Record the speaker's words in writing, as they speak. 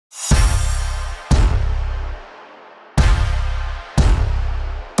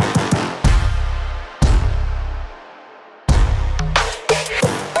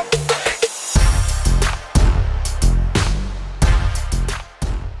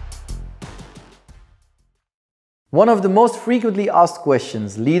One of the most frequently asked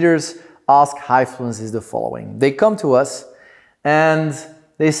questions leaders ask Highfluence is the following. They come to us and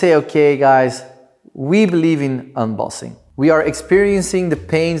they say, okay guys, we believe in unbossing. We are experiencing the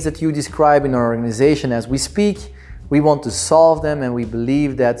pains that you describe in our organization as we speak. We want to solve them, and we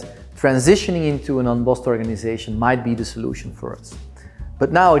believe that transitioning into an unbossed organization might be the solution for us.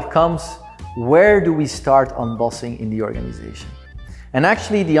 But now it comes, where do we start unbossing in the organization? And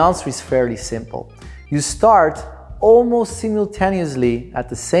actually the answer is fairly simple. You start almost simultaneously at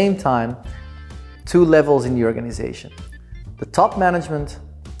the same time, two levels in the organization: the top management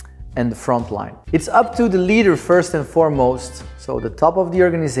and the front line. It's up to the leader first and foremost, so the top of the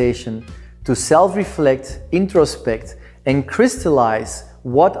organization, to self-reflect, introspect, and crystallize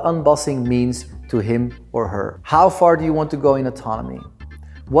what unbossing means to him or her. How far do you want to go in autonomy?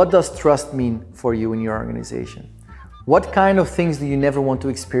 What does trust mean for you in your organization? What kind of things do you never want to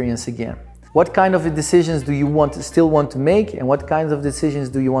experience again? What kind of decisions do you still want to make, and what kinds of decisions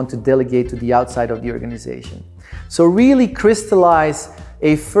do you want to delegate to the outside of the organization? So really crystallize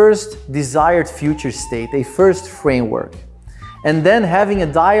a first desired future state, a first framework, and then having a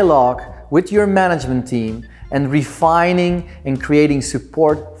dialogue with your management team and refining and creating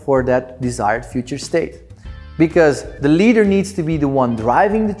support for that desired future state. Because the leader needs to be the one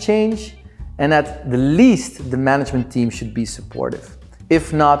driving the change, and at the least the management team should be supportive.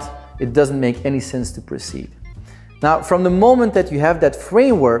 If not, it doesn't make any sense to proceed. Now, from the moment that you have that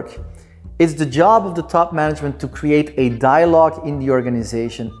framework, it's the job of the top management to create a dialogue in the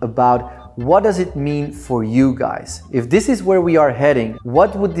organization about what does it mean for you guys? If this is where we are heading,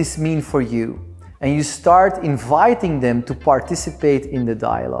 what would this mean for you? And you start inviting them to participate in the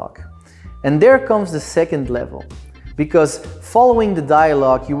dialogue. And there comes the second level, because following the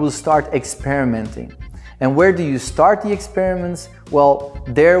dialogue, you will start experimenting. And where do you start the experiments? Well,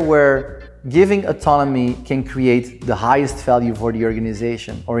 there where giving autonomy can create the highest value for the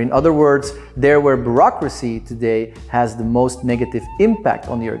organization. Or in other words, there where bureaucracy today has the most negative impact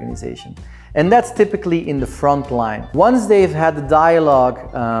on the organization. And that's typically in the front line. Once they've had the dialogue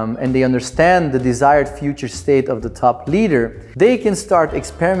and they understand the desired future state of the top leader, they can start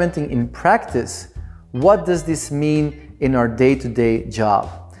experimenting in practice. What does this mean in our day-to-day job?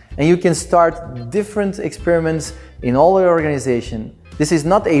 And you can start different experiments in all your organization. This is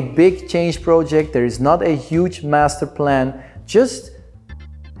not a big change project. There is not a huge master plan. Just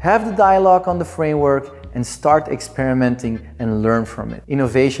have the dialogue on the framework and start experimenting and learn from it.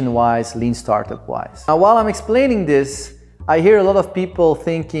 Innovation-wise, lean startup-wise. Now, while I'm explaining this, I hear a lot of people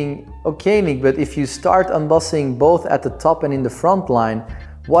thinking, okay, Nick, but if you start unbossing both at the top and in the front line,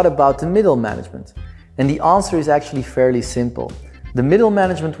 what about the middle management? And the answer is actually fairly simple. The middle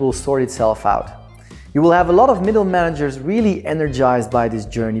management will sort itself out. You will have a lot of middle managers really energized by this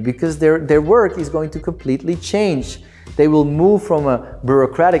journey because their work is going to completely change. They will move from a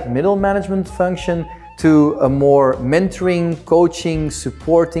bureaucratic middle management function to a more mentoring, coaching,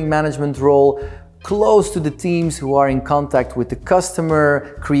 supporting management role, close to the teams who are in contact with the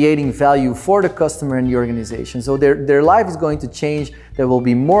customer, creating value for the customer and the organization. So their life is going to change. They will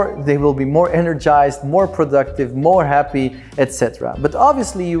be more energized, more productive, more happy, etc. But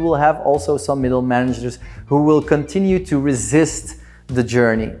obviously you will have also some middle managers who will continue to resist the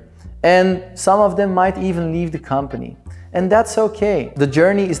journey. And some of them might even leave the company. And that's okay. The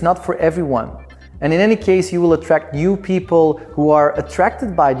journey is not for everyone. And in any case, you will attract new people who are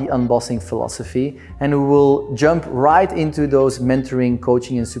attracted by the unbossing philosophy and who will jump right into those mentoring,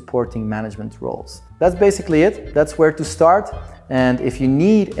 coaching, and supporting management roles. That's basically it. That's where to start. And if you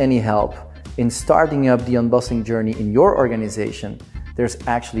need any help in starting up the unbossing journey in your organization, there's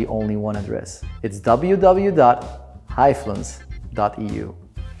actually only one address. It's www.highfluence.eu.